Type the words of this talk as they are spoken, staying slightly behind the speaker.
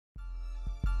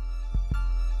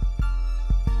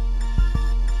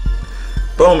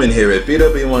BWOne here at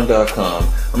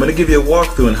BWOne.com. I'm going to give you a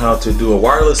walkthrough on how to do a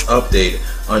wireless update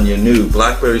on your new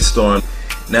Blackberry Storm.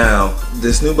 Now,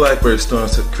 this new Blackberry Storm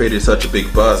created such a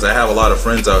big buzz. I have a lot of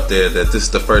friends out there that this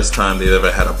is the first time they've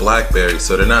ever had a Blackberry,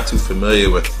 so they're not too familiar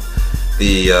with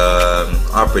the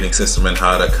operating system and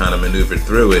how to kind of maneuver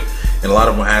through it. And a lot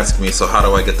of them ask me, so how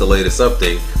do I get the latest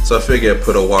update? So I figured I'd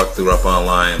put a walkthrough up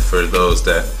online for those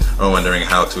that are wondering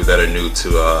how to, that are new to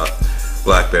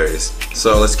Blackberries.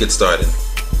 So let's get started.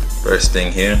 First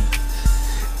thing here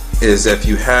is if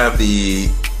you have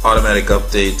the automatic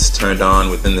updates turned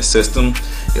on within the system,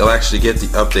 you'll actually get the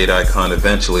update icon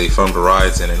eventually from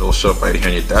Verizon, and it'll show up right here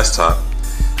on your desktop.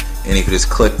 And if you just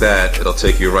click that, it'll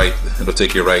take you right to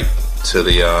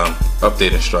the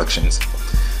update instructions.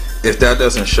 If that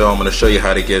doesn't show, I'm going to show you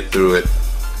how to get through it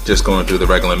just going through the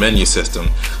regular menu system.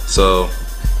 So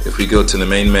if we go to the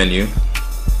main menu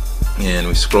and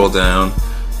we scroll down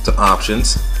to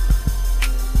options,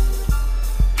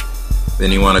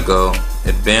 then you want to go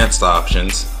advanced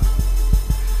options,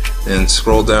 then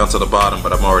scroll down to the bottom,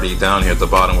 but I'm already down here at the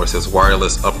bottom where it says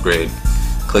wireless upgrade.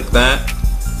 Click that.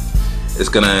 It's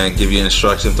going to give you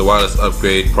instructions. The wireless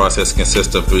upgrade process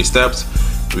consists of 3 steps: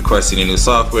 requesting a new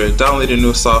software, downloading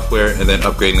new software, and then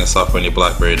upgrading the software on your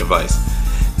Blackberry device.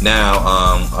 Now,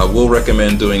 I will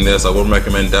recommend doing this. I will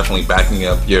recommend definitely backing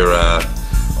up your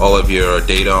all of your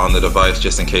data on the device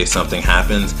just in case something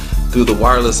happens. Through the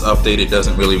wireless update, it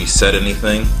doesn't really reset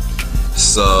anything.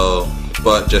 So,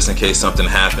 but just in case something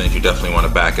happens, you definitely want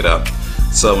to back it up.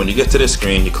 So when you get to this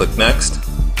screen, you click next.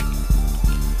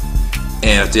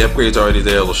 And if the upgrade's already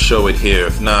there, it'll show it here.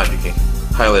 If not, you can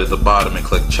highlight at the bottom and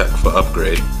click check for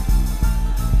upgrade.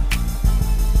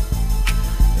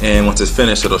 And once it's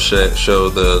finished, it'll show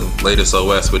the latest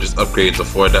OS, which is upgrade to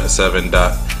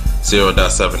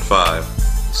 4.7.0.75.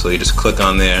 So you just click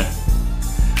on there.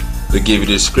 It'll give you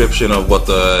the description of what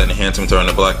the enhancements are in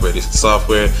the Blackberry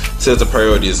software. It says the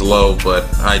priority is low, but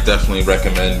I definitely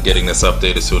recommend getting this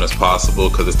update as soon as possible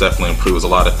because it definitely improves a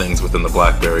lot of things within the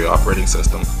Blackberry operating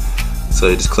system. So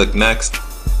you just click next.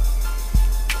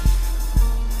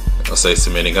 It'll say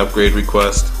submitting upgrade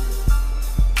request.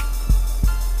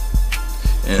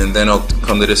 And then it'll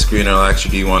come to this screen and it'll ask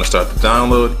you, do you want to start the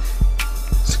download?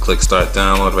 Just click start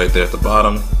download right there at the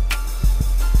bottom.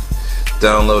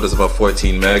 Download is about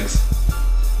 14 megabytes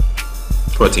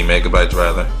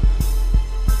rather.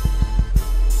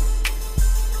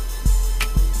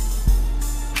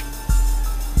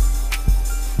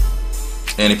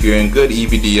 And if you're in good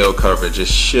EVDO coverage, it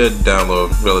should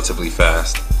download relatively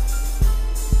fast.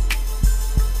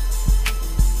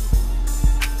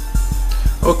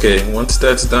 Okay, once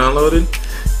that's downloaded,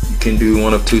 you can do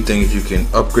one of 2 things. You can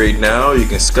upgrade now, or you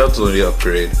can schedule the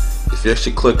upgrade. If you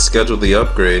actually click schedule the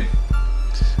upgrade,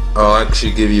 I'll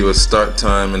actually give you a start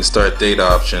time and start date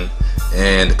option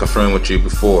and confirm with you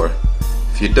before.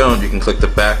 If you don't, you can click the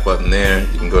back button there.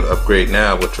 You can go to upgrade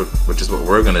now, which is what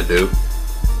we're going to do.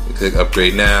 You click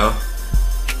upgrade now,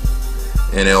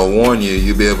 and it'll warn you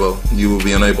you will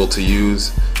be unable to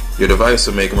use your device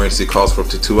or make emergency calls for up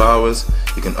to 2 hours.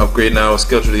 You can upgrade now or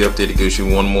schedule the update. It gives you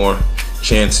one more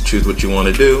chance to choose what you want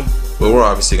to do, but we're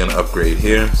obviously going to upgrade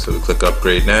here. So we click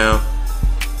upgrade now.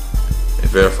 It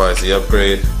verifies the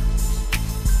upgrade.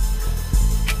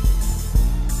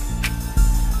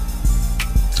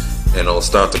 And it'll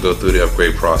start to go through the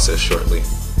upgrade process shortly.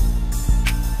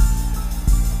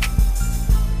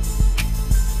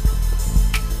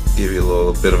 Give you a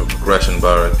little bit of a progression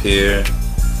bar up here.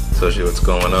 Tells you what's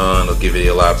going on. It'll give you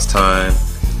your elapsed time.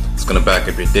 It's going to back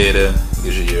up your data.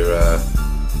 Gives you your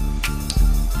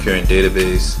current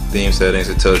database theme settings.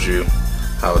 It tells you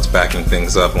how it's backing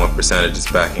things up and what percentage it's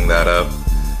backing that up.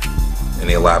 And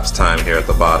the elapsed time here at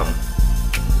the bottom.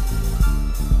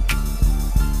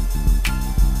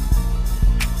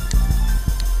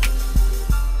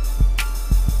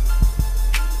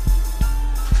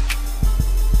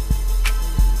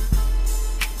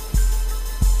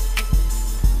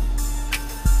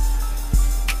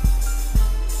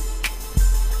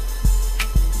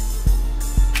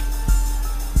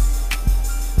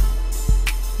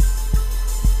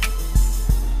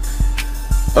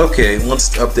 Okay, once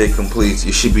the update completes,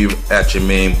 you should be at your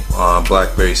main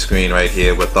Blackberry screen right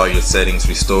here with all your settings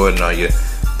restored and all your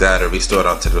data restored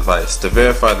onto the device. To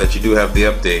verify that you do have the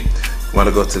update, you want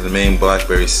to go to the main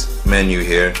Blackberry menu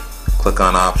here, click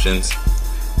on options,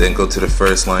 then go to the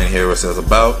first line here where it says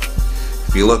about.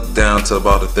 If you look down to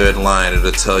about the 3rd line,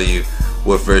 it'll tell you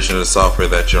what version of the software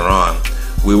that you're on.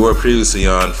 We were previously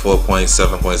on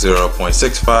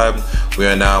 4.7.0.65. We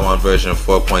are now on version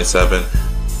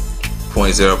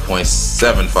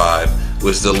 4.7.0.75,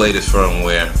 which is the latest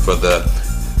firmware for the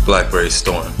Blackberry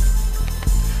Storm.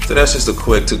 So that's just a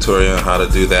quick tutorial on how to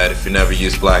do that. If you never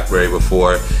used BlackBerry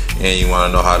before and you want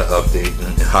to know how to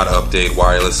update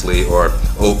wirelessly, or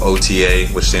OTA,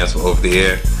 which stands for over the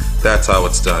air, that's how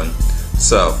it's done.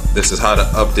 So this is how to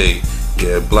update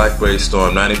your Blackberry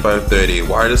Storm 9530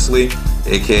 wirelessly,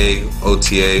 aka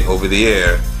OTA, over the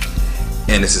air.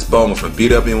 And this is BWOne from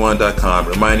BWOne.com,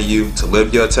 reminding you to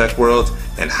live your tech world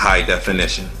in high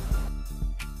definition.